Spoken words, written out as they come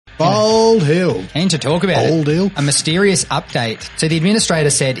Bold Hill. Keen to talk about Bold Hill. A mysterious update. So the administrator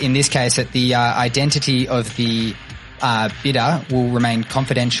said in this case that the identity of the bidder will remain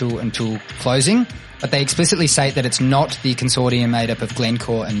confidential until closing, but they explicitly state that it's not the consortium made up of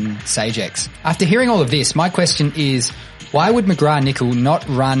Glencore and Sagex. After hearing all of this, my question is, why would McGrath-Nicol not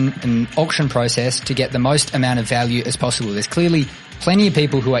run an auction process to get the most amount of value as possible? There's clearly plenty of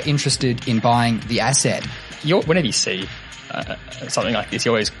people who are interested in buying the asset. Whenever you see something like this,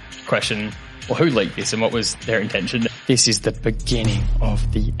 you always question, well, who leaked this and what was their intention? This is the beginning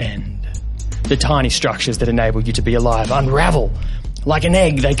of the end. The tiny structures that enable you to be alive unravel. Like an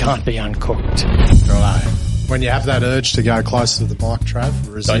egg, they can't be uncooked. Right. When you have that urge to go closer to the mic,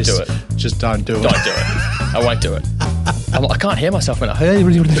 Trav, resist. Don't do it. Just don't do it. Don't do it. I won't do it. I can't hear myself when I...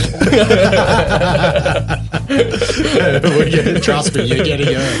 Trust me, you're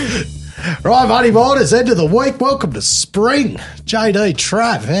getting hurt. Right, Money Miners, end of the week. Welcome to spring. JD,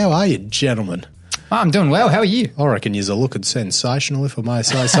 Trav, how are you, gentlemen? I'm doing well. How are you? I reckon you're looking sensational, if I may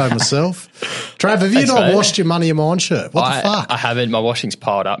say so myself. Trav, have you Thanks, not mate. washed your Money in Mine shirt? What the fuck? I haven't. My washing's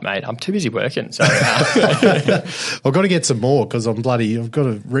piled up, mate. I'm too busy working. So I've got to get some more because I've got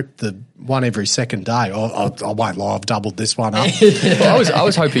to rip the one every second day. I won't lie, I've doubled this one up. Well, I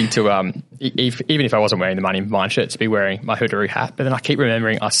was hoping to, even if I wasn't wearing the Money in Mine shirt, to be wearing my Hoodaroo hat. But then I keep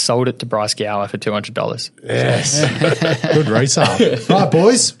remembering I sold it to Bryce Gower for $200. Yes. Good resale. Right,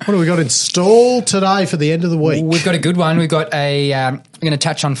 boys, what do we got installed today for the end of the week? We've got a good one. We've got we're going to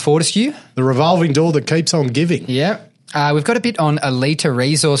touch on Fortescue. The revolving door that keeps on giving. Yeah. We've got a bit on Alita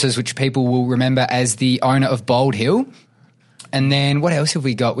Resources, which people will remember as the owner of Bold Hill. And then what else have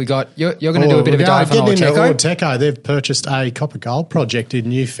we got? You're going to do a bit of a dive on AuTECO. AuTECO. They've purchased a copper gold project in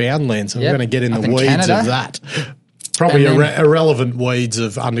Newfoundland, so we're going to get in the weeds Canada. of that. Probably irrelevant weeds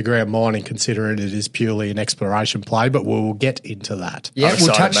of underground mining, considering it is purely an exploration play, but we'll get into that. Yeah,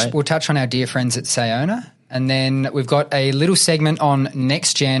 Excited, we'll touch on our dear friends at Sayona. And then we've got a little segment on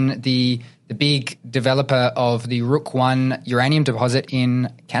NextGen, the big developer of the Rook I uranium deposit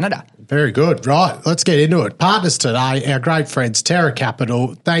in Canada. Very good. Right, let's get into it. Partners today, our great friends Terra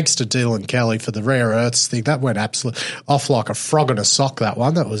Capital. Thanks to Dylan Kelly for the rare earths thing. That went absolutely off like a frog in a sock, that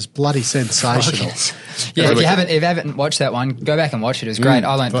one. That was bloody sensational. Yeah, if you haven't watched that one, go back and watch it. It was great.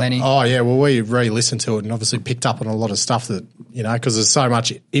 I learned plenty. Oh, yeah, well, we re-listened to it and obviously picked up on a lot of stuff that, because there's so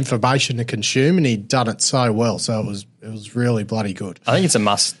much information to consume, and he'd done it so well. So it was really bloody good. I think it's a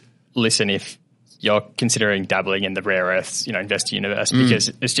must listen if you're considering dabbling in the rare earths, investor universe, because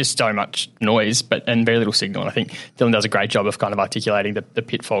it's just so much noise and very little signal. And I think Dylan does a great job of kind of articulating the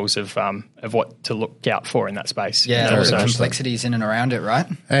pitfalls of what to look out for in that space. Yeah, all the complexities in and around it, right?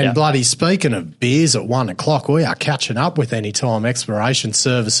 And bloody speaking of beers at 1 o'clock, we are catching up with Anytime Exploration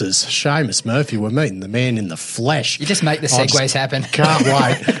Services. Seamus Murphy, we're meeting the man in the flesh. You just make the segues happen. Can't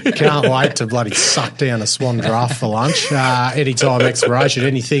wait to bloody suck down a Swan Draft for lunch. Anytime Exploration,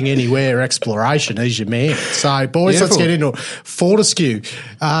 anything, anywhere exploration. He's your man. So, boys, Beautiful. Let's get into it. Fortescue,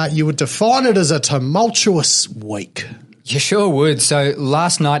 you would define it as a tumultuous week. You sure would. So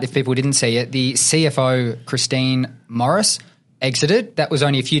last night, if people didn't see it, the CFO, Christine Morris, exited. That was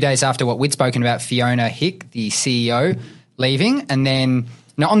only a few days after what we'd spoken about, Fiona Hick, the CEO, leaving. And then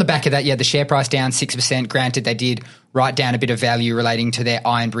on the back of that, the share price down 6%. Granted, they did write down a bit of value relating to their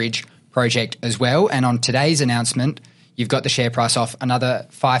Iron Bridge project as well. And on today's announcement, you've got the share price off another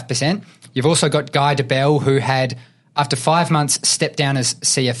 5%. You've also got Guy DeBell, who had, after 5 months, stepped down as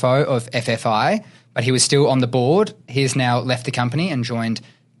CFO of FFI, but he was still on the board. He has now left the company and joined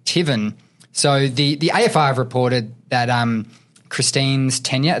Tivan. So the AFR have reported that Christine's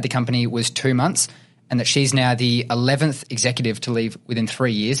tenure at the company was 2 months and that she's now the 11th executive to leave within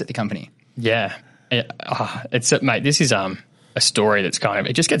 3 years at the company. Yeah. Mate, this is a story that's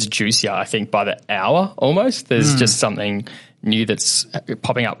it just gets juicier, I think, by the hour almost. There's just something new that's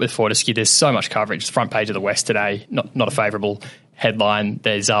popping up with Fortescue. There's so much coverage. The front page of the West today, not a favourable headline.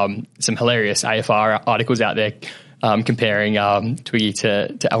 There's some hilarious AFR articles out there comparing Twiggy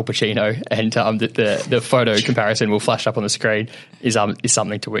to Al Pacino, and the photo comparison will flash up on the screen is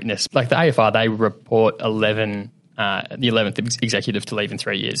something to witness. Like the AFR, they report the 11th executive to leave in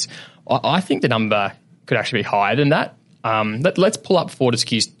 3 years. I think the number could actually be higher than that. Let's pull up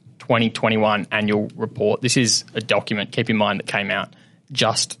Fortescue's 2021 annual report. This is a document, keep in mind, that came out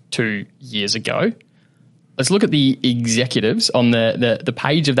just 2 years ago. Let's look at the executives on the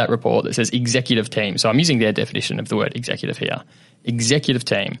page of that report that says executive team. So I'm using their definition of the word executive here. Executive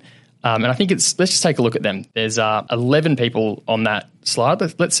team. And I think let's just take a look at them. There's 11 people on that slide.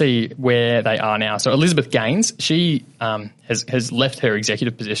 Let's see where they are now. So Elizabeth Gaines, she has left her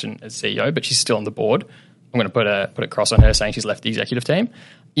executive position as CEO, but she's still on the board. I'm going to put a cross on her saying she's left the executive team.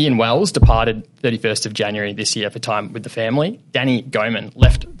 Ian Wells departed 31st of January this year for time with the family. Danny Goman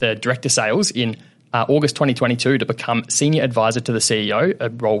left the Director Sales in August 2022 to become Senior Advisor to the CEO, a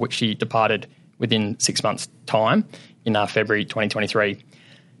role which she departed within 6 months' time in February 2023.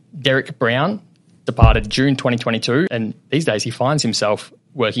 Derek Brown departed June 2022, and these days he finds himself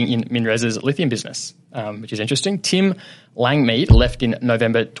working in MinRes's lithium business, which is interesting. Tim Langmead left in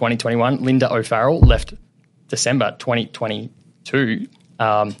November 2021. Linda O'Farrell left December 2022.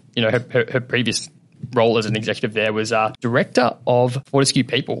 Her previous role as an executive there was Director of Fortescue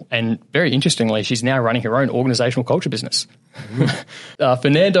People, and very interestingly, she's now running her own organisational culture business.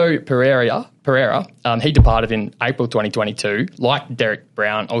 Fernando Pereira, he departed in April 2022. Like Derek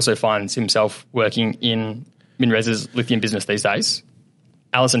Brown, also finds himself working in MinRes's lithium business these days.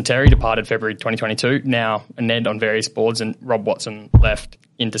 Alison Terry departed February 2022, now a Ned on various boards, and Rob Watson left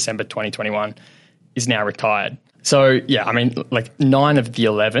in December 2021, is now retired. So, yeah, I mean, like 9 of the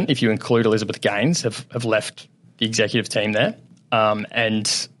 11, if you include Elizabeth Gaines, have left the executive team there. But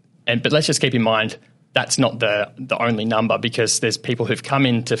let's just keep in mind that's not the only number, because there's people who've come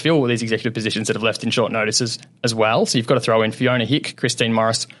in to fill these executive positions that have left in short notices as well. So you've got to throw in Fiona Hick, Christine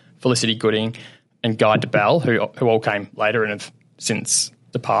Morris, Felicity Gooding, and Guy DeBell, who all came later and have since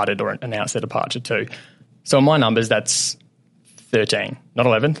departed or announced their departure too. So in my numbers, that's 13, not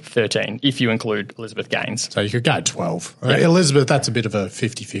 11, 13, if you include Elizabeth Gaines. So you could go 12. Yeah. Elizabeth, that's a bit of a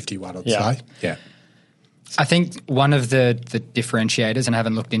 50-50 one, I'd say. Yeah. I think one of the differentiators, and I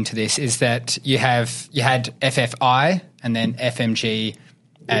haven't looked into this, is that you had FFI and then FMG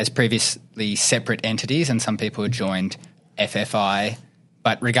as previously separate entities, and some people had joined FFI.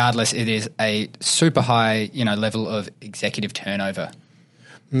 But regardless, it is a super high, level of executive turnover.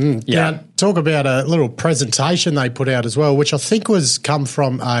 Yeah. Now, talk about a little presentation they put out as well, which I think was come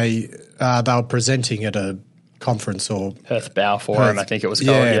from they were presenting at a conference or Perth Bow Forum, I think it was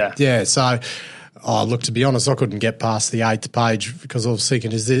called. Yeah. So, look, to be honest, I couldn't get past the 8th page because I was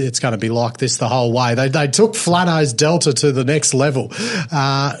thinking, it's going to be like this the whole way. They took Flano's Delta to the next level.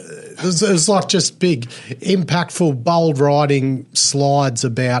 It was like just big, impactful, bold writing slides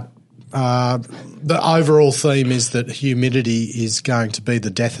about the overall theme is that humidity is going to be the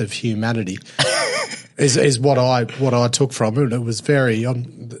death of humanity. is what I took from it. It was very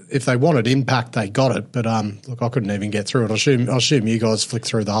if they wanted impact, they got it. But look, I couldn't even get through it. I assume you guys flicked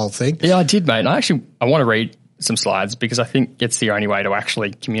through the whole thing. Yeah, I did, mate. I want to read some slides because I think it's the only way to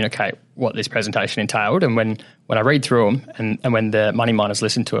actually communicate what this presentation entailed. And when I read through them and when the money miners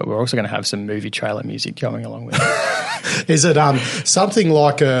listen to it, we're also going to have some movie trailer music going along with it. Is it something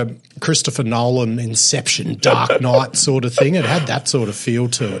like a Christopher Nolan Inception Dark Knight sort of thing? It had that sort of feel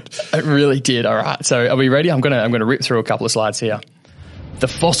to it. It really did. All right. So are we ready? I'm going to rip through a couple of slides here. The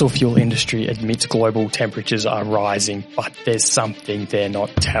fossil fuel industry admits global temperatures are rising, but there's something they're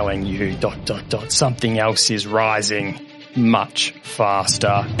not telling you, ... Something else is rising much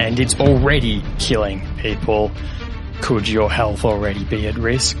faster, and it's already killing people. Could your health already be at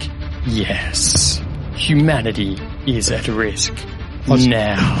risk? Yes. Humanity is at risk.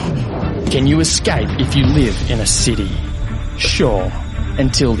 Now. Can you escape if you live in a city? Sure.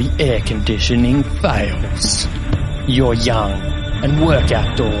 Until the air conditioning fails. You're young and work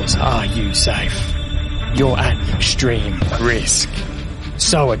outdoors. Are you safe? You're at extreme risk.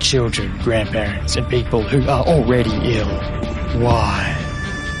 So are children, grandparents, and people who are already ill. Why?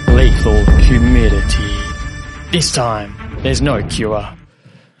 Lethal humidity. This time, there's no cure.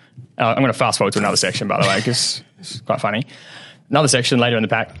 I'm going to fast forward to another section, by the way, because it's quite funny. Another section later in the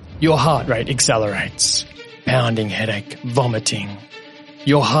pack. Your heart rate accelerates. Pounding headache, vomiting.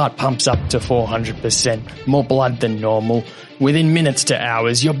 Your heart pumps up to 400%, more blood than normal. Within minutes to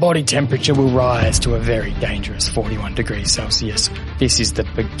hours, your body temperature will rise to a very dangerous 41 degrees Celsius. This is the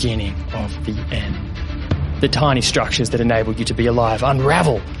beginning of the end. The tiny structures that enable you to be alive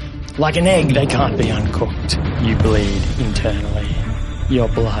unravel. Like an egg, they can't be uncooked. You bleed internally. Your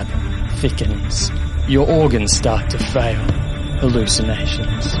blood thickens. Your organs start to fail.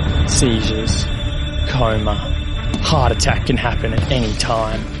 Hallucinations, seizures, coma. Heart attack can happen at any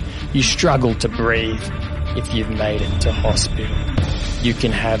time. You struggle to breathe. If you've made it to hospital, you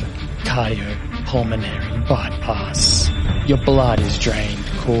can have cardiopulmonary bypass. Your blood is drained,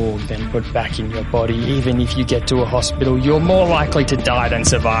 cooled, then put back in your body. Even if you get to a hospital, you're more likely to die than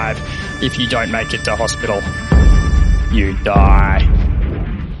survive. If you don't make it to hospital, you die.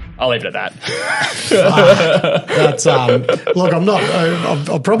 I'll leave it at that. That's look.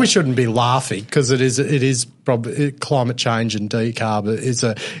 I probably shouldn't be laughing because it is probably climate change and decarb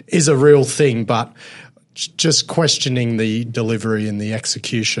is a real thing, but just questioning the delivery and the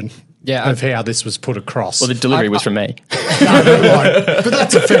execution of how this was put across. Well, the delivery was from me. But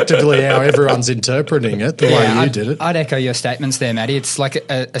that's effectively how everyone's interpreting it, the way you did it. I'd echo your statements there, Matty. It's like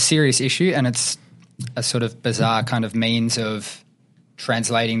a serious issue, and it's a sort of bizarre kind of means of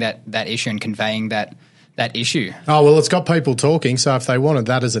translating that issue and conveying that issue. Oh, well, it's got people talking, so if they wanted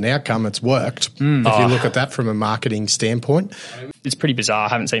that as an outcome, it's worked. If you look at that from a marketing standpoint. It's pretty bizarre. I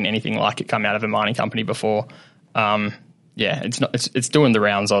haven't seen anything like it come out of a mining company before. It's doing the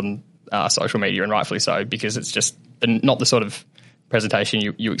rounds on social media, and rightfully so, because it's just not the sort of presentation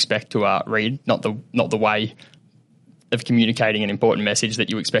you expect to read, not the way of communicating an important message that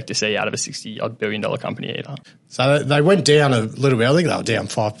you expect to see out of a $60-odd billion company either. So they went down a little bit. I think they were down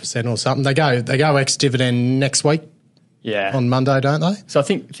 5% or something. They go ex-dividend next week. Yeah, on Monday, don't they? So I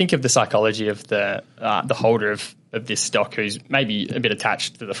think of the psychology of the holder of this stock, who's maybe a bit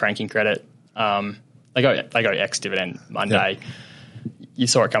attached to the franking credit. They go ex-dividend Monday. Yep. You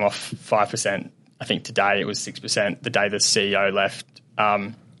saw it come off 5%. I think today it was 6%. The day the CEO left.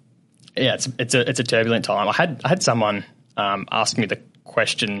 It's a turbulent time. I had someone ask me the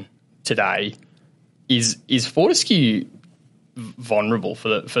question today: Is Fortescue vulnerable for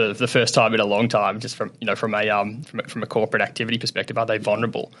the first time in a long time? Just from a corporate activity perspective, are they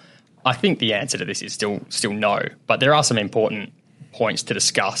vulnerable? I think the answer to this is still no. But there are some important points to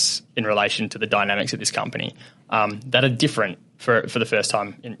discuss in relation to the dynamics of this company that are different for the first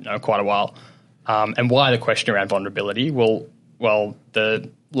time in quite a while. And why the question around vulnerability? Well, the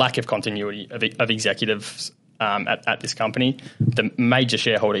lack of continuity of executives at this company, the major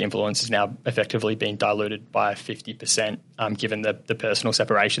shareholder influence has now effectively been diluted by 50%, given the personal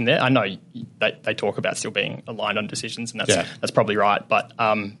separation there. I know they talk about still being aligned on decisions, and that's probably right. But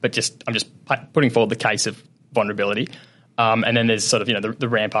I'm just putting forward the case of vulnerability. And then there's sort of the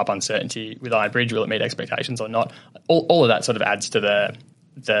ramp up uncertainty with Iron Bridge. Will it meet expectations or not? All of that sort of adds to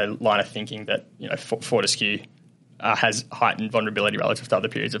the line of thinking that Fortescue has heightened vulnerability relative to other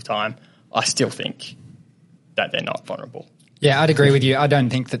periods of time. I still think that they're not vulnerable. Yeah, I'd agree with you. I don't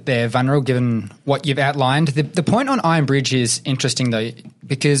think that they're vulnerable given what you've outlined. The point on Iron Bridge is interesting though,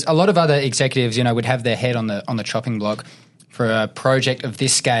 because a lot of other executives, would have their head on the chopping block for a project of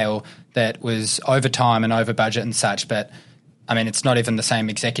this scale that was over time and over budget and such. But I mean, it's not even the same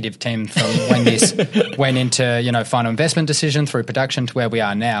executive team from when this went into, final investment decision through production to where we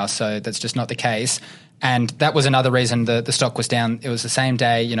are now. So that's just not the case. And that was another reason the stock was down. It was the same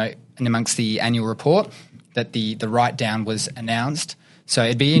day, in amongst the annual report that the write-down was announced. So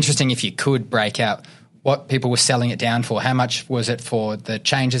it'd be interesting if you could break out what people were selling it down for. How much was it for the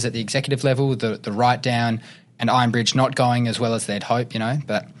changes at the executive level, the write-down, and Iron Bridge not going as well as they'd hope,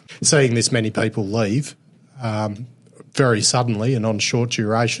 But seeing this many people leave very suddenly and on short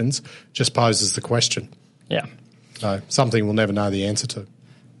durations just poses the question. Yeah. So something we'll never know the answer to.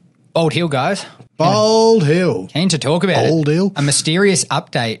 Bold Hill, guys. Bold Hill. Keen to talk about Bold Hill. A mysterious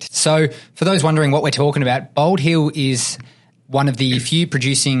update. So for those wondering what we're talking about, Bold Hill is one of the few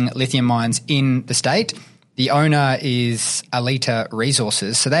producing lithium mines in the state. The owner is Alita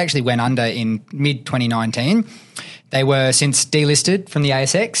Resources. So they actually went under in mid-2019. They were since delisted from the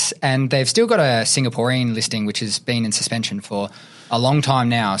ASX, and they've still got a Singaporean listing which has been in suspension for a long time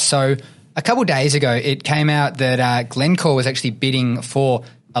now. So a couple of days ago it came out that Glencore was actually bidding for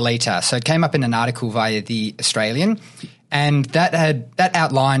Alita. So it came up in an article via The Australian, and that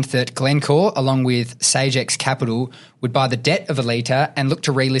outlined that Glencore, along with Sagex Capital, would buy the debt of Alita and look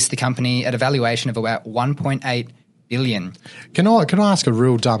to relist the company at a valuation of about $1.8 billion. Can I ask a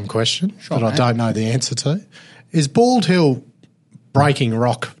real dumb question that I don't know the answer to? Is Bald Hill breaking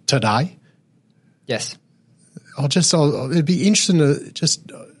rock today? Yes. It'd be interesting to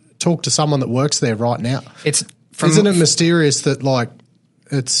just talk to someone that works there right now. Isn't it mysterious that what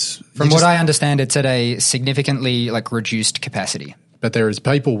I understand, it's at a significantly reduced capacity. But there is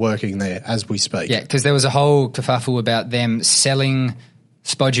people working there as we speak. Yeah, because there was a whole kerfuffle about them selling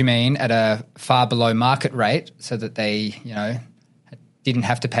spodumene at a far below market rate so that they, didn't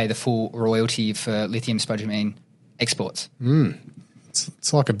have to pay the full royalty for lithium spodumene exports.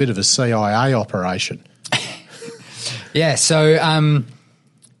 It's like a bit of a CIA operation. Yeah, so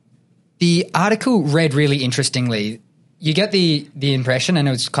the article read really interestingly. You get the impression, and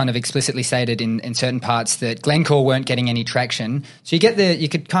it was kind of explicitly stated in certain parts, that Glencore weren't getting any traction. So you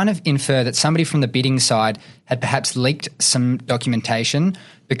could kind of infer that somebody from the bidding side had perhaps leaked some documentation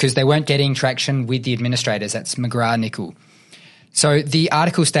because they weren't getting traction with the administrators. That's McGrath Nickel. So the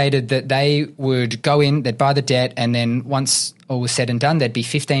article stated that they would go in, they'd buy the debt, and then once all was said and done, there'd be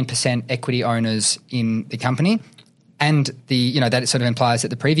 15% equity owners in the company. And that sort of implies that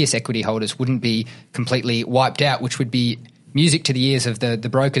the previous equity holders wouldn't be completely wiped out, which would be music to the ears of the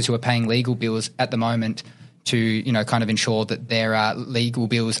brokers who are paying legal bills at the moment to, kind of ensure that their legal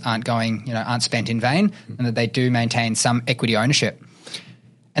bills aren't spent in vain, and that they do maintain some equity ownership.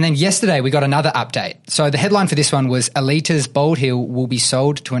 And then yesterday we got another update. So the headline for this one was Alita's Bald Hill will be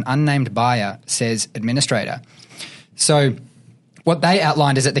sold to an unnamed buyer, says administrator. So what they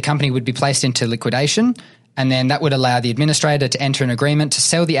outlined is that the company would be placed into liquidation, and then that would allow the administrator to enter an agreement to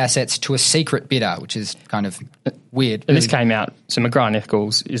sell the assets to a secret bidder, which is kind of weird. And this came out. So McGrath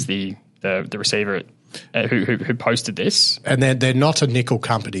Nichols is the receiver who posted this, and they're not a nickel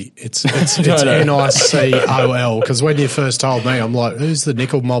company. It's NICOL. Because when you first told me, I'm like, who's the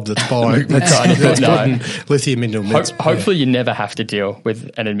nickel mob that's buying? That's putting lithium into a hopefully, you never have to deal with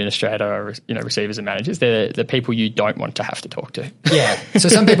an administrator or receivers and managers. They're the people you don't want to have to talk to. Yeah. So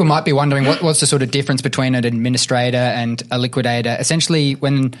some people might be wondering what's the sort of difference between an administrator and a liquidator. Essentially,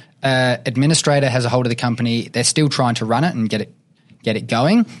 when an administrator has a hold of the company, they're still trying to run it and get it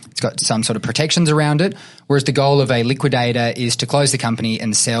going. It's got some sort of protections around it, whereas the goal of a liquidator is to close the company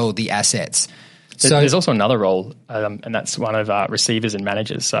and sell the assets. So there's also another role, and that's one of receivers and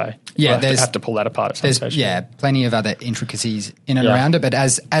managers. So yeah, we'll have to pull that apart at some stage. Yeah, plenty of other intricacies in and around it, but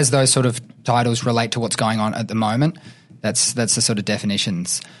as those sort of titles relate to what's going on at the moment, that's the sort of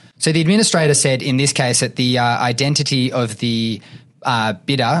definitions. So the administrator said in this case that the identity of the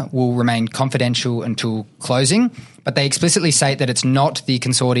bidder will remain confidential until closing, but they explicitly state that it's not the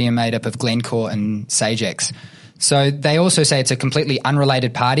consortium made up of Glencore and Sagex. So they also say it's a completely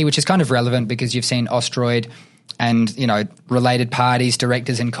unrelated party, which is kind of relevant because you've seen Ostroid and, related parties,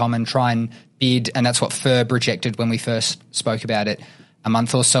 directors in common, try and bid, and that's what FIRB rejected when we first spoke about it a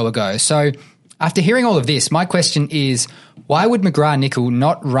month or so ago. So after hearing all of this, my question is, why would McGrath Nickel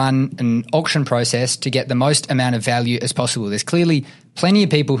not run an auction process to get the most amount of value as possible? There's clearly plenty of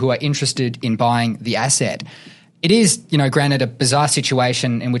people who are interested in buying the asset. It is, granted, a bizarre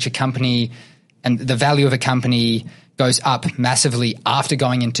situation in which a company and the value of a company goes up massively after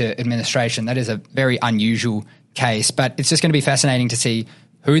going into administration. That is a very unusual case, but it's just going to be fascinating to see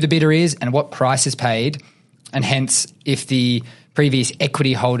who the bidder is and what price is paid, and hence if the previous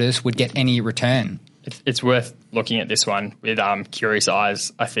equity holders would get any return. It's worth looking at this one with curious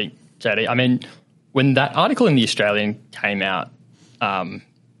eyes, I think, JD. I mean, when that article in The Australian came out,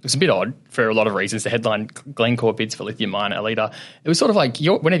 it was a bit odd for a lot of reasons. The headline, Glencore bids for lithium mine at Alita. It was sort of like,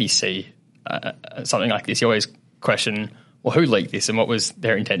 whenever you see something like this, you always question, well, who leaked this and what was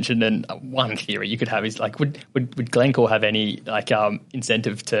their intention? And one theory you could have is like, would Glencore have any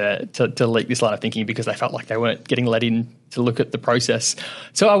incentive to leak this line of thinking because they felt like they weren't getting let in to look at the process?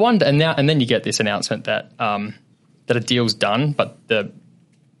 So I wonder, and then you get this announcement that a deal's done, but the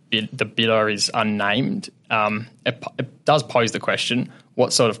bidder is unnamed. It does pose the question: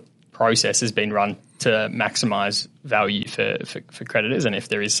 what sort of process has been run to maximise value for creditors, and if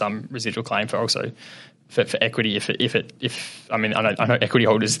there is some residual claim for also for equity, I know equity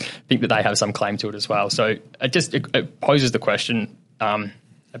holders think that they have some claim to it as well. So it poses the question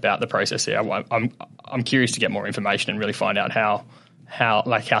about the process here. I'm curious to get more information and really find out how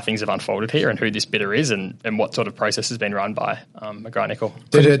things have unfolded here and who this bidder is and what sort of process has been run by McGrath Nickel.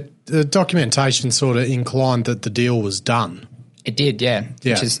 Did the documentation sort of inclined that the deal was done? It did, yeah.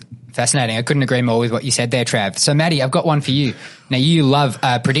 Which is fascinating. I couldn't agree more with what you said there, Trav. So, Maddie, I've got one for you. Now, you love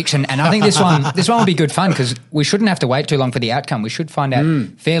prediction, and I think this one will be good fun because we shouldn't have to wait too long for the outcome. We should find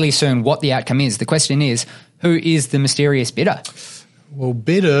out fairly soon what the outcome is. The question is, who is the mysterious bidder? Well,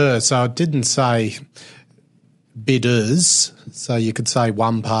 bidder, so it didn't say bidders, so you could say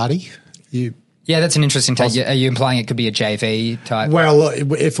one party. Yeah, that's an interesting take. Are you implying it could be a JV type? Well,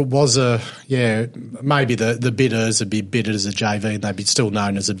 if it was maybe the bidders would be bid as a JV and they'd be still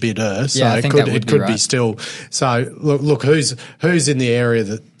known as a bidder. So yeah, I think it could right. be still. So look, who's in the area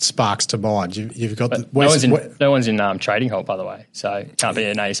that sparks to mind? You've got the West. No one's in trading halt, by the way, so can't be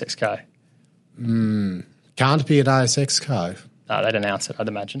an ASX co. Can't be an ASX co. No, they'd announce it. I'd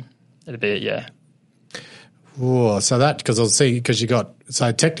imagine it'd be Oh, so that because you got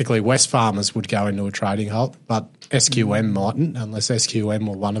technically Wesfarmers would go into a trading halt, but SQM mightn't unless SQM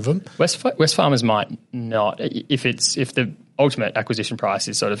were one of them. Wesfarmers might not if the ultimate acquisition price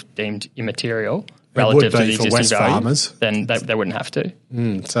is sort of deemed immaterial relative to the existing value, then they wouldn't have to.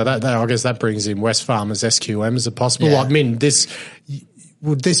 So that I guess that brings in Wesfarmers, SQM as a possible. Yeah. Like Min, this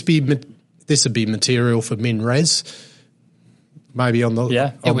would be material for MinRes? Maybe on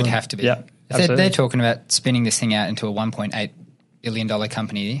the it would have to be. Yeah. They're talking about spinning this thing out into a $1.8 billion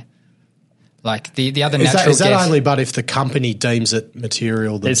company. Like the other Is natural that gas. only but if the company deems it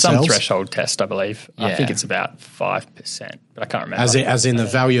material There's themselves? some threshold test, I believe. I Yeah. think it's about 5%, but I can't remember. As in the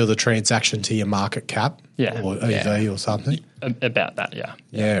value of the transaction to your market cap? Yeah. Or EV or something? About that, yeah.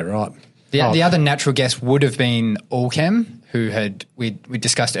 Yeah, right. The other natural guess would have been Allchem, who we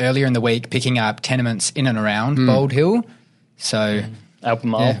discussed earlier in the week picking up tenements in and around Bald Hill. So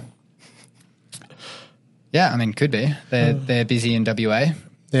Albemarle. yeah, I mean, could be. They're busy in WA.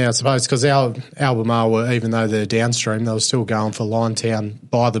 Yeah, I suppose because Albemarle were, even though they're downstream, they were still going for Liontown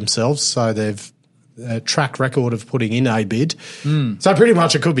by themselves. So they've a track record of putting in a bid. So pretty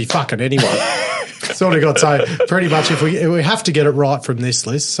much it could be fucking anyone. Sort of got so pretty much if we have to get it right from this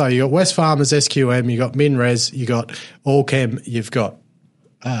list. So you got Wesfarmers, SQM, you got Minres, you got Allchem, you've got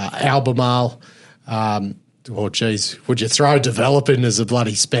Albemarle. Geez, would you throw Develop in as a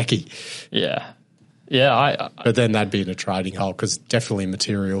bloody specky? Yeah. Yeah, But then they'd be in a trading hole because definitely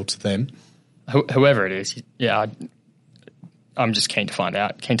material to them. whoever it is, yeah, I'm just keen to find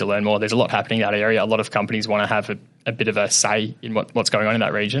out, keen to learn more. There's a lot happening in that area. A lot of companies want to have a bit of a say in what's going on in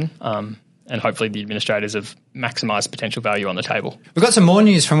that region. And hopefully the administrators have maximised potential value on the table. We've got some more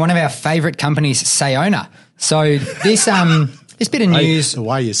news from one of our favourite companies, Sayona. So this bit of news. The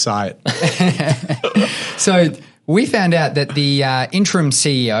way you say it. So we found out that the interim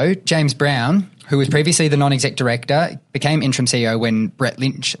CEO, James Brown, who was previously the non-exec director, became interim CEO when Brett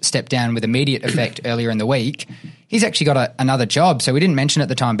Lynch stepped down with immediate effect earlier in the week. He's actually got another job, so we didn't mention it at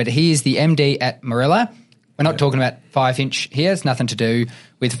the time, but he is the MD at Marilla. We're not talking about 5-inch here. It's nothing to do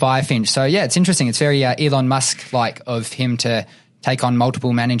with 5-inch. So, yeah, it's interesting. It's very Elon Musk-like of him to take on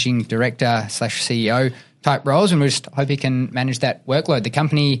multiple managing director / CEO type roles, and we just hope he can manage that workload. The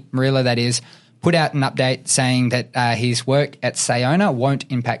company, Marilla, that is, put out an update saying that his work at Sayona won't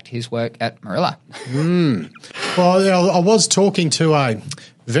impact his work at Marilla. Well, I was talking to a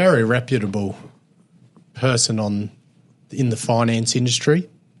very reputable person in the finance industry,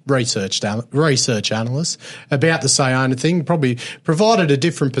 research analyst, about the Sayona thing, probably provided a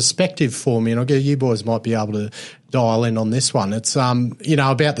different perspective for me, and I guess you boys might be able to dial in on this one. It's about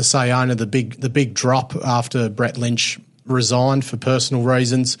the Sayona, the big drop after Brett Lynch resigned for personal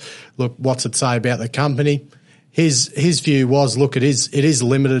reasons. Look, what's it say about the company? His view was, look, it is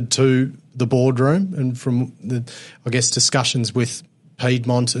limited to the boardroom, and from the discussions with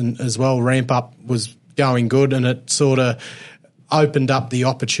Piedmont and as well, ramp up was going good, and it sort of opened up the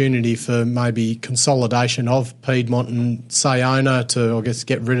opportunity for maybe consolidation of Piedmont and Sayona to,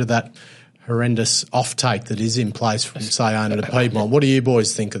 get rid of that horrendous offtake that is in place from Sayona to Piedmont. What do you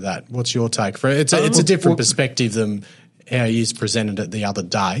boys think of that? What's your take? It's a different perspective than how you presented it the other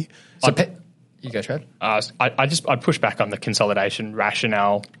day. So you go, Trev. I'd push back on the consolidation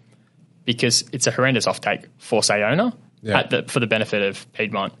rationale because it's a horrendous offtake for Sayona for the benefit of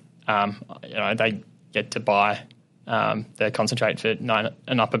Piedmont. They get to buy their concentrate for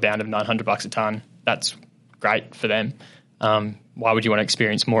an upper bound of $900 a tonne. That's great for them. Why would you want to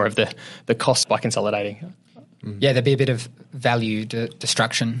experience more of the cost by consolidating? Yeah, there'd be a bit of value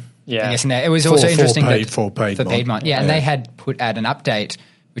destruction. Yeah. I guess in there. It was also interesting for Piedmont. Yeah, and they had put out an update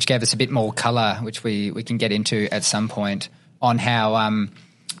which gave us a bit more colour, which we can get into at some point, on how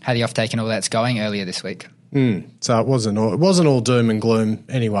the offtake and all that's going earlier this week. So it wasn't all doom and gloom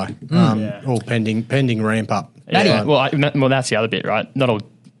anyway. All pending ramp up. Yeah. Well, that's the other bit, right? Not all.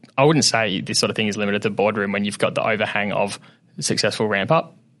 I wouldn't say this sort of thing is limited to boardroom when you've got the overhang of successful ramp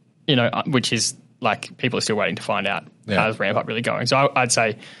up, which is like people are still waiting to find out how's ramp up really going. So I'd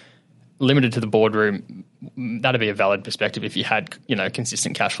say limited to the boardroom, that'd be a valid perspective if you had,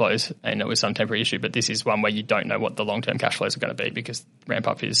 consistent cash flows and it was some temporary issue. But this is one where you don't know what the long-term cash flows are going to be because ramp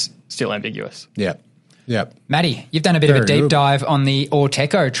up is still ambiguous. Yeah. Yeah. Matty, you've done a bit of a deep dive on the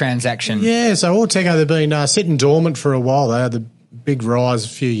AuTECO transaction. Yeah, so AuTECO, they've been sitting dormant for a while. They had the big rise a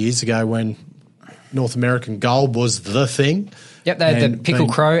few years ago when North American gold was the thing. Yep, they had the Pickle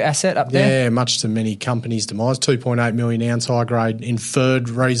Crow asset up there. Yeah, much to many companies' demise. 2.8 million ounce high-grade inferred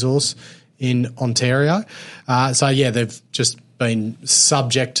resource in Ontario. They've just been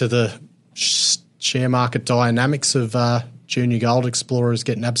subject to the share market dynamics of junior gold explorers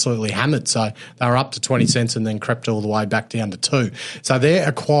getting absolutely hammered. So they were up to 20 cents and then crept all the way back down to 2. So they're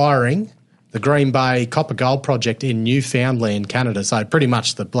acquiring the Green Bay Copper Gold Project in Newfoundland, Canada. So pretty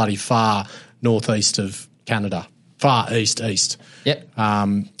much the bloody far northeast of Canada. Far east. Yep.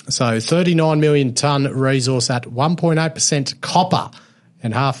 So 39 million tonne resource at 1.8% copper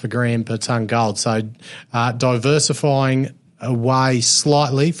and half a gram per tonne gold. So diversifying away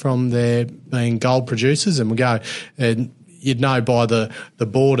slightly from their being gold producers. And we go, and you'd know by the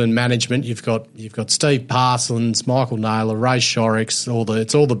board and management. You've got Steve Parsons, Michael Naylor, Ray Shorrocks,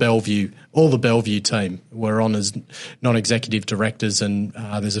 it's all the Bellevue team. We're on as non-executive directors, and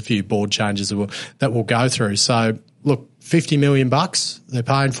there's a few board changes that we'll go through. So look, $50 million they're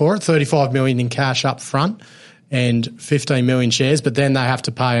paying for it, $35 million in cash up front, and 15 million shares, but then they have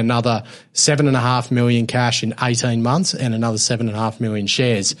to pay another $7.5 million cash in 18 months and another $7.5 million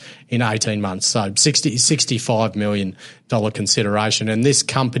shares in 18 months. So $65 million consideration. And this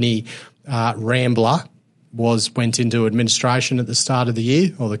company, Rambler, went into administration at the start of the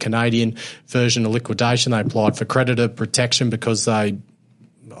year, or the Canadian version of liquidation. They applied for creditor protection because I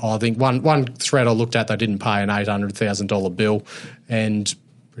think one thread I looked at, they didn't pay an $800,000 bill, and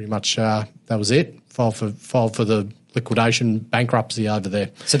pretty much that was it. Filed for the liquidation bankruptcy over there.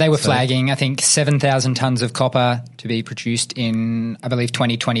 So they were flagging, I think, 7,000 tonnes of copper to be produced in, I believe,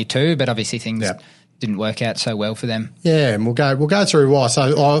 2022, but obviously things didn't work out so well for them. Yeah, and we'll go through why.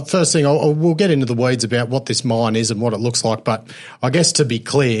 So first thing, we'll get into the weeds about what this mine is and what it looks like, but I guess to be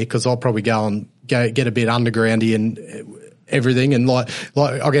clear, because I'll probably go get a bit undergroundy and everything, and like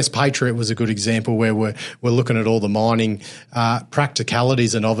I guess Patriot was a good example where we're looking at all the mining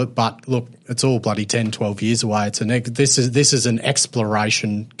practicalities and of it, but look, it's all bloody 10, 12 years away. This is an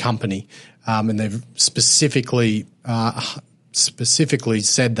exploration company, and they've specifically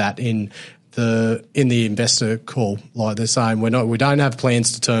said that in the investor call. Like they're saying, we don't have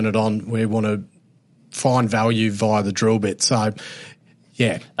plans to turn it on. We want to find value via the drill bit. So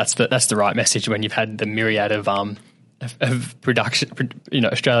yeah, that's the right message when you've had the myriad of production,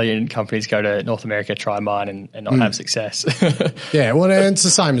 Australian companies go to North America, try mine and not have success. Yeah, well, and it's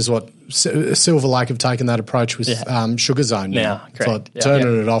the same as what Silver Lake have taken that approach with Sugar Zone now. Correct. So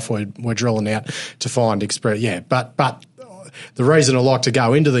turning it off, we're drilling out to find express. Yeah, but the reason I like to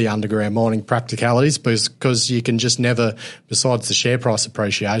go into the underground mining practicalities is because you can just never, besides the share price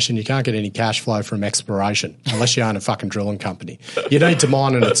appreciation, you can't get any cash flow from exploration unless you own a fucking drilling company. You need to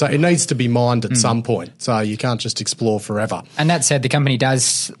mine it. So it needs to be mined at some point. So you can't just explore forever. And that said, the company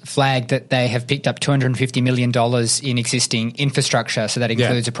does flag that they have picked up $250 million in existing infrastructure. So that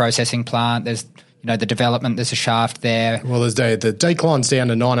includes a processing plant. There's the development. There's a shaft there. Well, there's the decline's down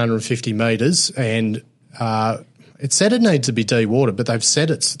to 950 metres, and it said it needs to be dewatered, but they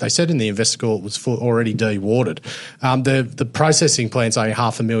said in the investor call it was already dewatered. The processing plant's only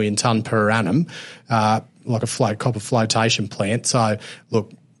 500,000 tonne per annum, like a copper flotation plant. So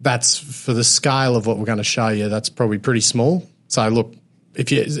look, that's for the scale of what we're going to show you. That's probably pretty small. So look,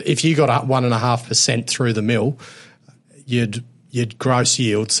 if you got 1.5% through the mill, you'd gross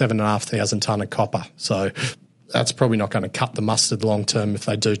yield 7,500 tonne of copper. So that's probably not going to cut the mustard long term if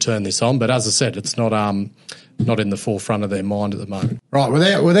they do turn this on. But as I said, it's not in the forefront of their mind at the moment. Right,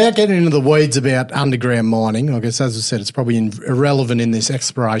 without getting into the weeds about underground mining, I guess, as I said, it's probably irrelevant in this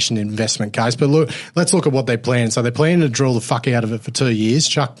exploration investment case. But look, let's look at what they're planning. So they're planning to drill the fuck out of it for 2 years,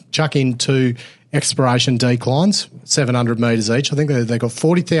 chuck in 2 exploration declines, 700 metres each. I think they've got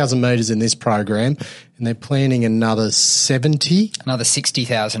 40,000 metres in this program, and they're planning another 70. Another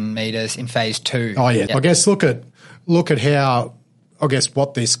 60,000 metres in phase 2. Oh, yeah. Yep. I guess look at how, I guess,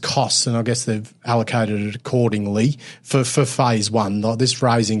 what this costs, and I guess they've allocated it accordingly for phase 1. Like this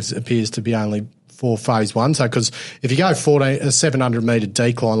raising appears to be only for phase 1. So, because if you go 700 metre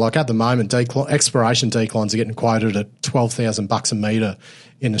decline, like at the moment, exploration declines are getting quoted at $12,000 a metre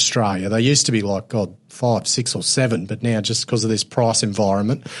in Australia. They used to be like, God, 5, 6 or 7, but now just because of this price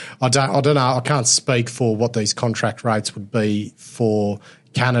environment, I don't know. I can't speak for what these contract rates would be for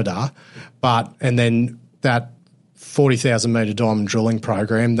Canada, and then that 40,000 metre diamond drilling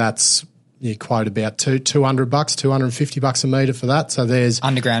program, that's you quote about $200, $250 a metre for that. So there's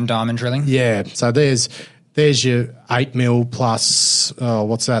underground diamond drilling. Yeah. So there's your 8 mil plus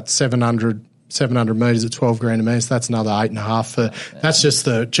what's that, 700 metres at 12 grand a metre. So that's another 8.5 that's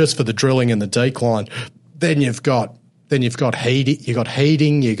just for the drilling and the decline. Then you've got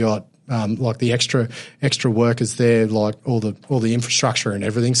heating, you got like the extra workers there, like all the infrastructure and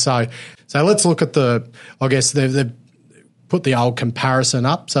everything. So let's look at I guess they've put the old comparison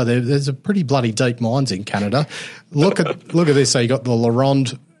up. So there's a pretty bloody deep mines in Canada. Look at this. So you got the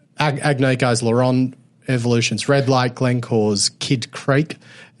LaRonde, Agnico's LaRonde, Evolution's Red Lake, Glencore's Kidd Creek,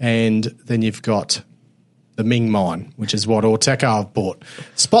 and then you've got the Ming mine, which is what AuTECO have bought.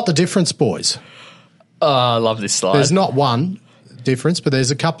 Spot the difference, boys. Oh, I love this slide. There's not one difference, but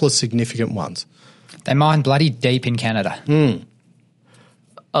there's a couple of significant ones. They mine bloody deep in Canada.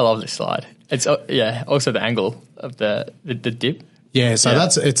 I love this slide. It's also the angle of the dip. Yeah, so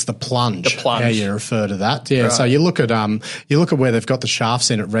it's the plunge. The plunge. How you refer to that. Yeah, right. So you look at where they've got the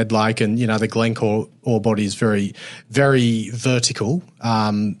shafts in at Red Lake, and the Glencore ore body is very, very vertical,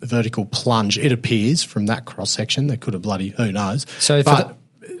 vertical plunge. It appears from that cross section. They could have who knows. So,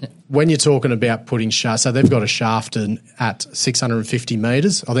 when you're talking about putting shafts, so they've got a shaft at 650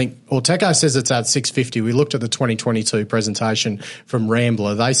 metres. I think AuTECO says it's at 650. We looked at the 2022 presentation from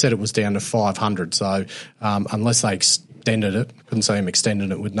Rambler. They said it was down to 500. So unless they extended it, couldn't see them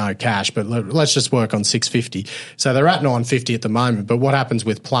extending it with no cash, but let's just work on 650. So they're at 950 at the moment. But what happens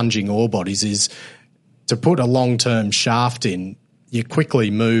with plunging ore bodies is to put a long-term shaft in, you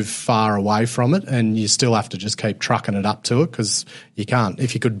quickly move far away from it, and you still have to just keep trucking it up to it because you can't.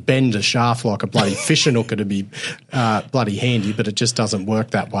 If you could bend a shaft like a bloody fishing hook, it'd be bloody handy, but it just doesn't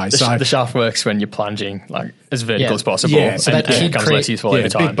work that way. The shaft works when you're plunging like as vertical as possible, so that it becomes less useful over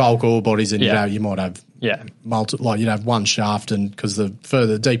time. Big bulk ore bodies, and you might have you'd have one shaft, and because the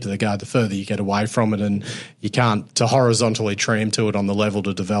deeper they go, the further you get away from it, and you can't to horizontally tram to it on the level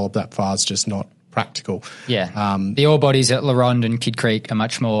to develop that far. It's just not practical. Yeah. The ore bodies at LaRonde and Kid Creek are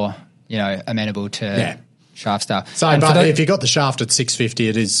much more, amenable to shaft stuff. So, but if you got the shaft at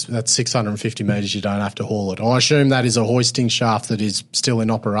 650, that's 650 metres. You don't have to haul it. I assume that is a hoisting shaft that is still in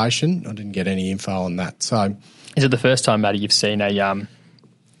operation. I didn't get any info on that. So, is it the first time, Matty, you've seen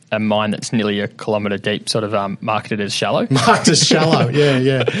a mine that's nearly a kilometre deep, sort of marketed as shallow? Marked as shallow.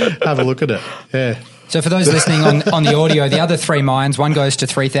 Yeah. Have a look at it. Yeah. So for those listening on the audio, the other three mines, one goes to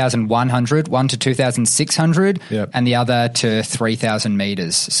 3,100, one to 2,600, and the other to 3,000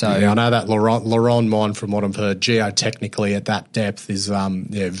 metres. So I know that LaRonde mine, from what I've heard, geotechnically at that depth is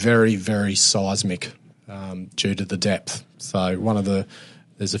very, very seismic due to the depth. So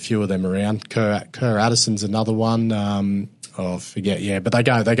there's a few of them around. Kerr Addison's another one. I forget, but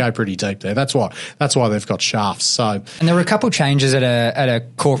they go pretty deep there. That's why they've got shafts. So, and there were a couple changes at a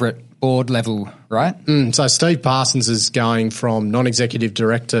corporate board level, right? So Steve Parsons is going from non-executive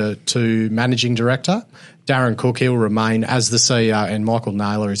director to managing director. Darren Cook, he'll remain as the CEO, and Michael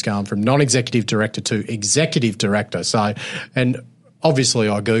Naylor is going from non-executive director to executive director. So, and obviously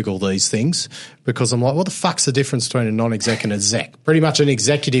I Google these things because I'm like, what the fuck's the difference between a non-exec and a exec? Pretty much an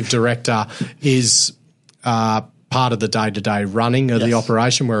executive director is part of the day-to-day running of the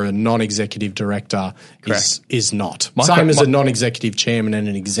operation, where a non-executive director is not. Same as a non-executive chairman and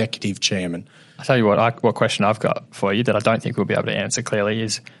an executive chairman. I'll tell you what question I've got for you that I don't think we'll be able to answer clearly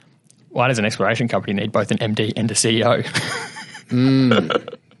is, why does an exploration company need both an MD and a CEO?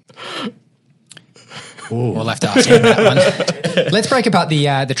 We'll have to ask him that one. Let's break apart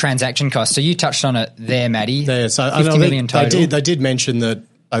the transaction cost. So you touched on it there, Matty. Yeah, so $50 million total. They did mention that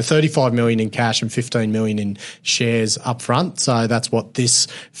 35 million in cash and 15 million in shares up front. So that's what this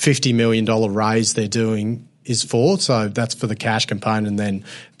 $50 million raise they're doing is for. So that's for the cash component, and then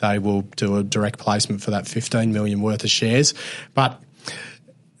they will do a direct placement for that 15 million worth of shares. But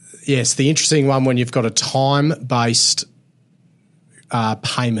yes, the interesting one when you've got a time-based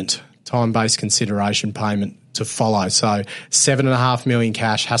time-based consideration payment to follow. So $7.5 million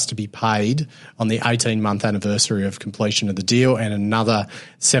cash has to be paid on the 18-month anniversary of completion of the deal, and another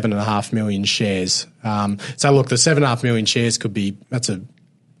 7.5 million shares. So look, the 7.5 million shares could be,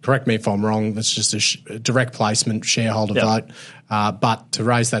 correct me if I'm wrong, that's just a direct placement shareholder vote. But to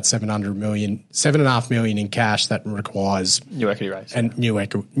raise that 7.5 million in cash, that requires new equity raise. And new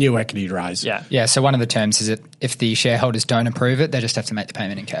equity raise. Yeah. So one of the terms is that if the shareholders don't approve it, they just have to make the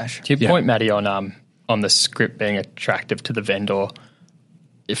payment in cash. To your point, Matty, on the script being attractive to the vendor,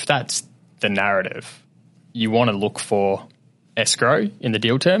 if that's the narrative, you want to look for escrow in the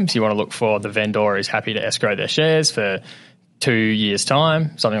deal terms. You want to look for the vendor is happy to escrow their shares for 2 years'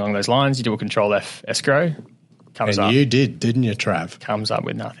 time, something along those lines. You do a Control F escrow. Comes up. You did, didn't you, Trav? Comes up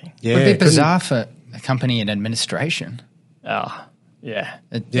with nothing. Yeah, it would be bizarre for a company in administration. Oh, yeah.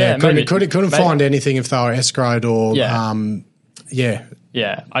 Couldn't find anything if they were escrowed or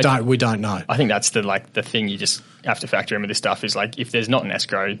we don't know. I think that's the thing you just have to factor in with this stuff is, like, if there's not an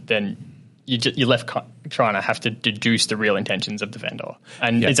escrow, then you're left trying to have to deduce the real intentions of the vendor.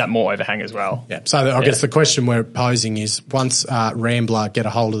 And is that more overhang as well? Yeah. So I guess the question we're posing is, once Rambler get a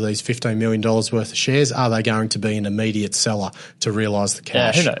hold of these $15 million worth of shares, are they going to be an immediate seller to realise the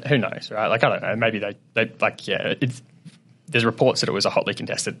cash? Yeah, who knows, right? Like, I don't know. Maybe there's reports that it was a hotly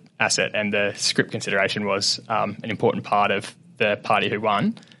contested asset, and the scrip consideration was an important part of the party who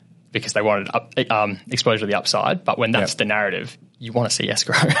won because they wanted exposure to the upside. But when that's the narrative, you want to see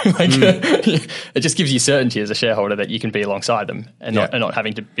escrow. It just gives you certainty as a shareholder that you can be alongside them and not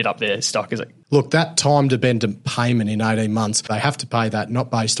having to bid up their stock. look, that time-dependent payment in 18 months, they have to pay that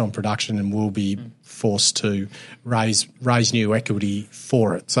not based on production and will be forced to raise new equity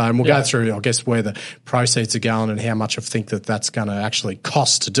for it. So, and we'll go through, I guess, where the proceeds are going and how much I think that that's going to actually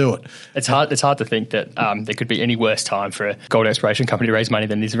cost to do it. It's hard to think that there could be any worse time for a gold exploration company to raise money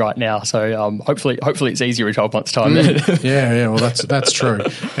than this right now. So hopefully it's easier in 12 months' time. Yeah, well, that's true.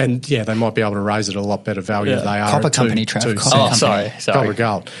 And, yeah, they might be able to raise it a lot better value than they are. Copper company, Trav. Sorry. Copper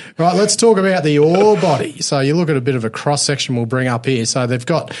gold. Right, let's talk about the ore body. So you look at a bit of a cross-section we'll bring up here. So they've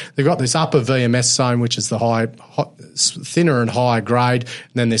got this upper VMS zone, which is the thinner and higher grade,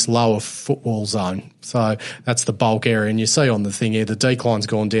 and then this lower footwall zone. So that's the bulk area. And you see on the thing here, the decline's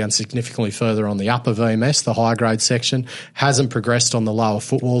gone down significantly further on the upper VMS, the higher grade section, hasn't progressed on the lower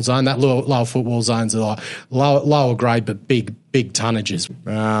footwall zone. That lower footwall zones are like lower grade but big tonnages.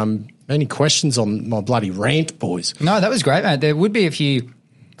 Any questions on my bloody rant, boys? No, that was great, mate. There would be a few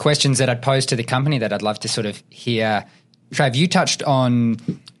questions that I'd pose to the company that I'd love to sort of hear. Trav, you touched on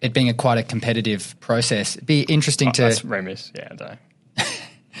it being quite a competitive process. It'd be interesting to... That's Remus, yeah, I don't know.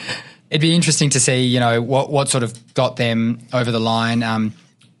 It'd be interesting to see, what sort of got them over the line.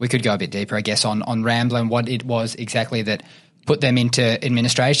 We could go a bit deeper, I guess, on Rambler and what it was exactly that put them into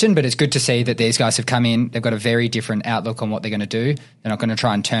administration, but it's good to see that these guys have come in. They've got a very different outlook on what they're going to do. They're not going to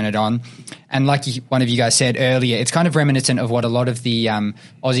try and turn it on. And like one of you guys said earlier, it's kind of reminiscent of what a lot of the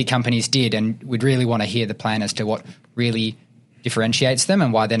Aussie companies did, and we'd really want to hear the plan as to what really differentiates them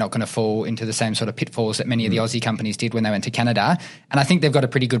and why they're not going to fall into the same sort of pitfalls that many of the Aussie companies did when they went to Canada. And I think they've got a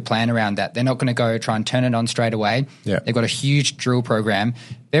pretty good plan around that. They're not going to go try and turn it on straight away. Yeah. They've got a huge drill program,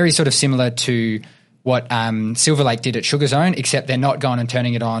 very sort of similar to what Silver Lake did at Sugar Zone, except they're not going and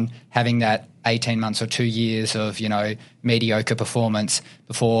turning it on, having that 18 months or 2 years of, mediocre performance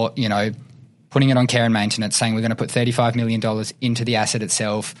before, putting it on care and maintenance, saying we're going to put $35 million into the asset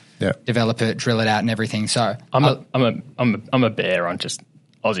itself, develop it, drill it out and everything. So I'm a bear on just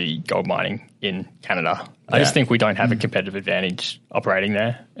Aussie gold mining in Canada. I just think we don't have a competitive advantage operating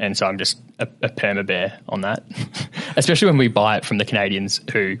there. And so I'm just a perma bear on that, especially when we buy it from the Canadians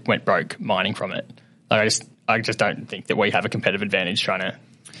who went broke mining from it. I just don't think that we have a competitive advantage trying to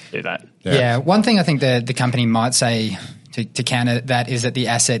do that. Yeah. One thing I think the company might say to counter that is that the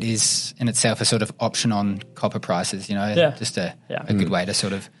asset is in itself a sort of option on copper prices, just a good way to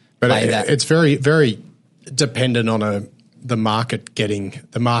sort of play that. It's very, very dependent on the market getting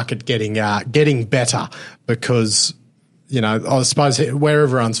better because, I suppose where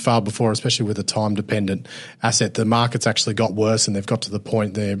everyone's far before, especially with a time-dependent asset, the market's actually got worse and they've got to the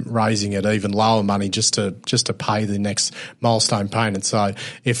point they're raising it even lower money just to pay the next milestone payment. So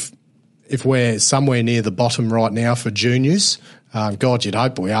if we're somewhere near the bottom right now for juniors, God, you'd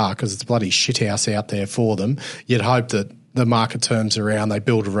hope we are because it's a bloody shithouse out there for them. You'd hope that the market turns around, they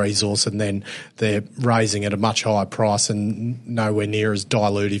build a resource and then they're raising at a much higher price and nowhere near as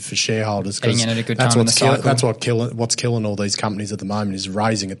dilutive for shareholders. Getting in at a good time in the cycle. That's what's killing all these companies at the moment is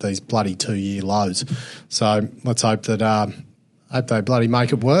raising at these bloody 2-year lows. So let's hope that hope they bloody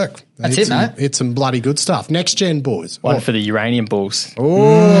make it work. That's it, mate. It's some bloody good stuff. Next gen, boys. One for the uranium bulls.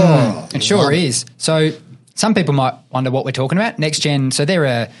 It sure is. So some people might wonder what we're talking about. Next gen, so they're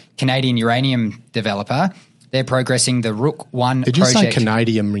a Canadian uranium developer. They're progressing the Rook 1 project. Did you say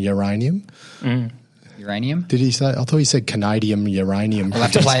Canadian uranium? Uranium? Did he say? I thought he said Canadian uranium. We'll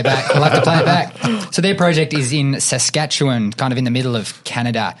have to play it back. So their project is in Saskatchewan, kind of in the middle of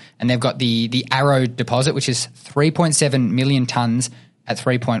Canada, and they've got the Arrow deposit, which is 3.7 million tonnes at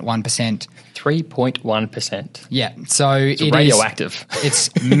 3.1%. 3.1%. Yeah. So it's radioactive.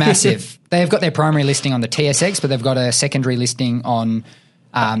 It's massive. They've got their primary listing on the TSX, but they've got a secondary listing on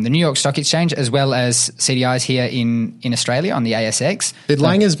the New York Stock Exchange, as well as CDIs here in Australia on the ASX. Did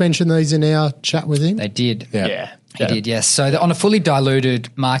Langers mention these in our chat with him? They did. Yeah. He did, yes. So on a fully diluted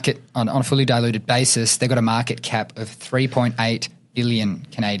market, on a fully diluted basis, they've got a market cap of 3.8 billion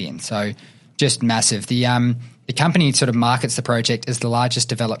Canadian. So just massive. The company sort of markets the project as the largest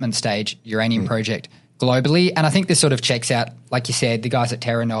development stage uranium project globally. And I think this sort of checks out, like you said, the guys at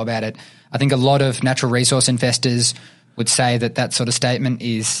Terra know about it. I think a lot of natural resource investors would say that sort of statement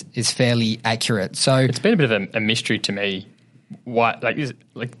is fairly accurate. So it's been a bit of a mystery to me why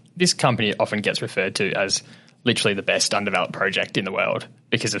this company often gets referred to as literally the best undeveloped project in the world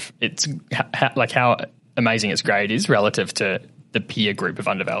because of its how amazing its grade is relative to the peer group of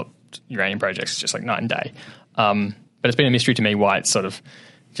undeveloped uranium projects. It's just like night and day. But it's been a mystery to me why it's sort of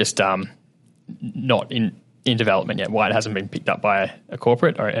just not in development yet, why it hasn't been picked up by a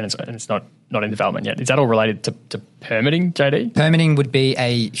corporate and it's not in development yet. Is that all related to permitting, JD? Permitting would be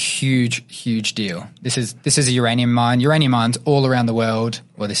a huge deal. This is a uranium mine. Uranium mines all around the world,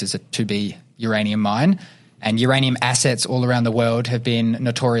 well, this is a to-be uranium mine. And uranium assets all around the world have been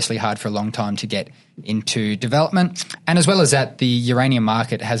notoriously hard for a long time to get into development. And as well as that, the uranium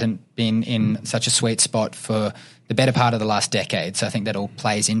market hasn't been in such a sweet spot for the better part of the last decade. So I think that all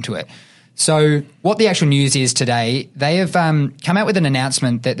plays into it. So what the actual news is today, they have come out with an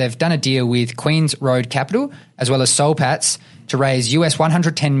announcement that they've done a deal with Queen's Road Capital as well as Soul Patts to raise US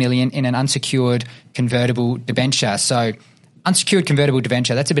 $110 million in an unsecured convertible debenture. So unsecured convertible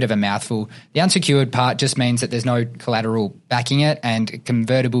debenture, that's a bit of a mouthful. The unsecured part just means that there's no collateral backing it, and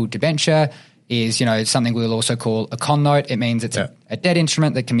convertible debenture is, something we'll also call a con note. It means it's a debt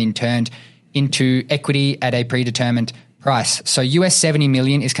instrument that can be turned into equity at a predetermined price. So US $70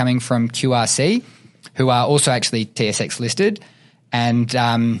 million is coming from QRC, who are also actually TSX listed, and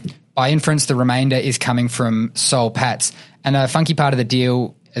by inference, the remainder is coming from Soul Patts. And a funky part of the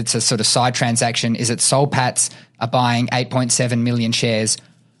deal, it's a sort of side transaction, is that Soul Patts are buying 8.7 million shares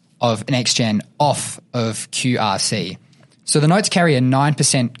of NextGen off of QRC. So the notes carry a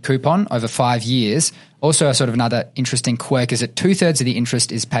 9% coupon over 5 years. Also, a sort of another interesting quirk is that 2/3 of the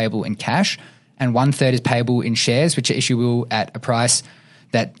interest is payable in cash and 1/3 is payable in shares, which are issuable at a price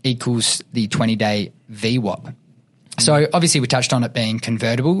that equals the 20-day VWAP. So obviously we touched on it being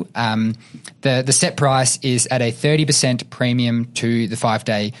convertible. The set price is at a 30% premium to the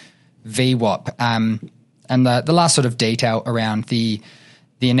 5-day VWAP. And the last sort of detail around the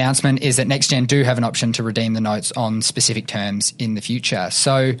announcement is that NextGen do have an option to redeem the notes on specific terms in the future.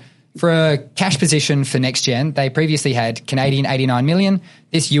 So for a cash position for NextGen, they previously had Canadian 89 million.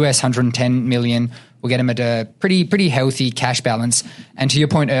 This US 110 million will get them at a pretty healthy cash balance. And to your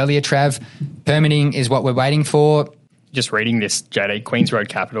point earlier, Trav, permitting is what we're waiting for. Just reading this, JD, Queen's Road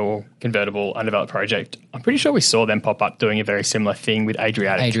Capital convertible undeveloped project, I'm pretty sure we saw them pop up doing a very similar thing with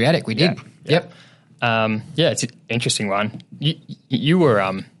Adriatic. Adriatic, we did. Yeah. Yep. It's an interesting one. You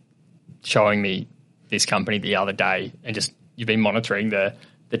were showing me this company the other day, and just you've been monitoring the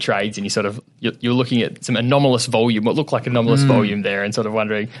trades, and you're looking at some anomalous volume, what looked like anomalous volume there, and sort of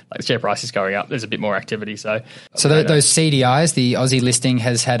wondering, like, the share price is going up, there's a bit more activity. So those CDIs, the Aussie listing,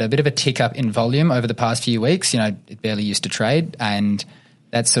 has had a bit of a tick up in volume over the past few weeks. It barely used to trade, and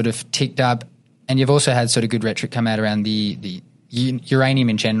that's sort of ticked up. And you've also had sort of good rhetoric come out around the uranium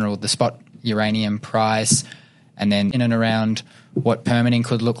in general, the spot uranium price, and then in and around what permitting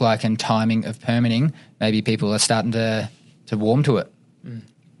could look like and timing of permitting. Maybe people are starting to warm to it.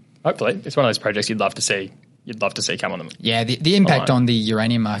 Hopefully. It's one of those projects you'd love to see come on them. Yeah, the impact on the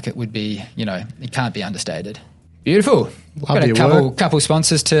uranium market would be, it can't be understated. Beautiful. We've got a couple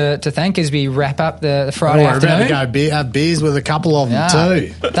sponsors to thank as we wrap up the Friday afternoon. We're about to go have beers with a couple of them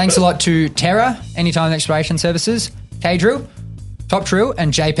too. Thanks a lot to Terra, Anytime Exploration Services, K-Drill, Top Drill,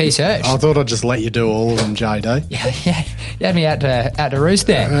 and JP Search. I thought I'd just let you do all of them, JD. Yeah. You had me out to roost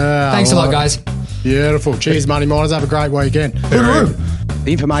there. Thanks a lot, guys. Beautiful. Cheers, Money Miners. Have a great weekend.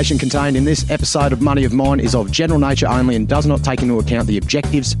 The information contained in this episode of Money of Mine is of general nature only and does not take into account the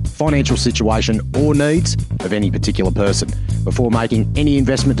objectives, financial situation or needs of any particular person. Before making any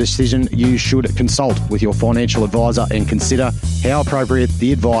investment decision, you should consult with your financial advisor and consider how appropriate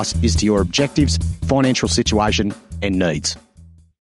the advice is to your objectives, financial situation and needs.